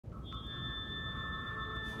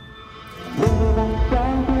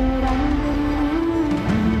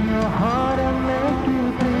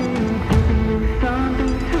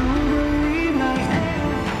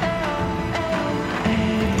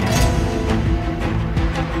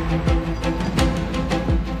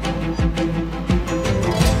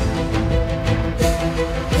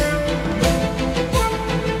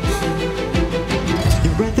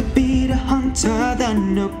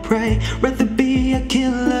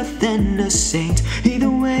better than a saint. Either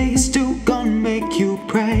way, it's still gonna make you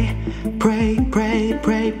pray, pray, pray,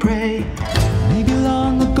 pray, pray. Maybe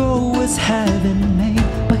long ago was heaven made,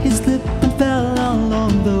 but he slipped and fell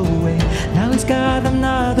along the way. Now he's got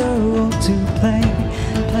another role to play,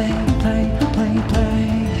 play, play, play,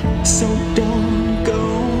 play. So don't go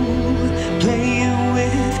playing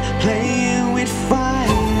with fire.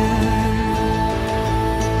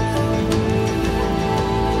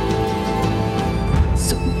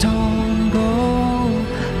 So don't go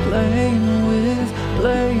playing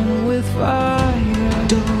with fire.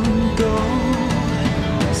 Don't go.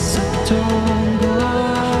 So don't go.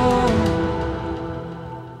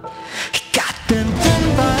 Got them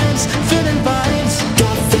feeling vibes.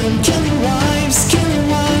 Got them killing wives.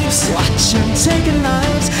 Watch them taking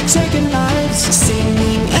lives.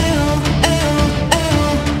 Singing L, L, L,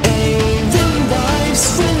 A. Feeling wives.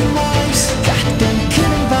 Got them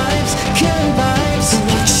killing vibes.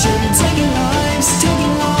 Watch them taking lives.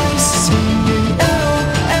 Singing L,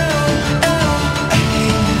 L, L, A.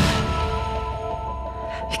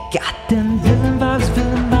 Got them feeling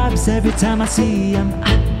vibes every time I see him.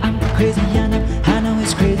 I'm crazy, I know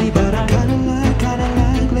it's crazy, but I Kinda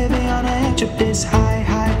like living on the edge of this high,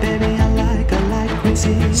 baby. I like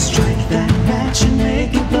crazy. Strike that match and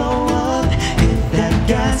make it blow up. Hit that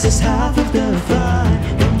gas is half of the fun.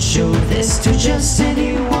 Don't show this to just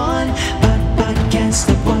anyone, but can't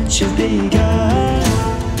stop what you've begun.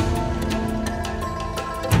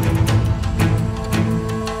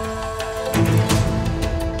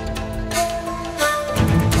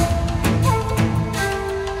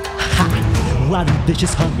 Wild and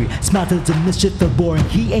vicious, hungry, smarter than mischief or boring.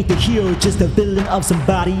 He ain't the hero, just the villain of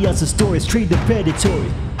somebody else's story. Straight and predatory.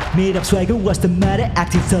 Made up swagger, what's the matter?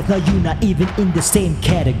 Acting tough, now you not even in the same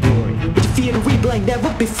category. But you feel the replay like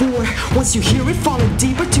never before. Once you hear it, falling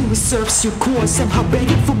deeper till it serves your core. Somehow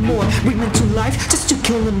begging for more, bring them to life just to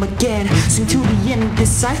kill them again. Sing to the end of this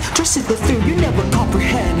sight, trust it the through you never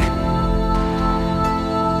comprehend.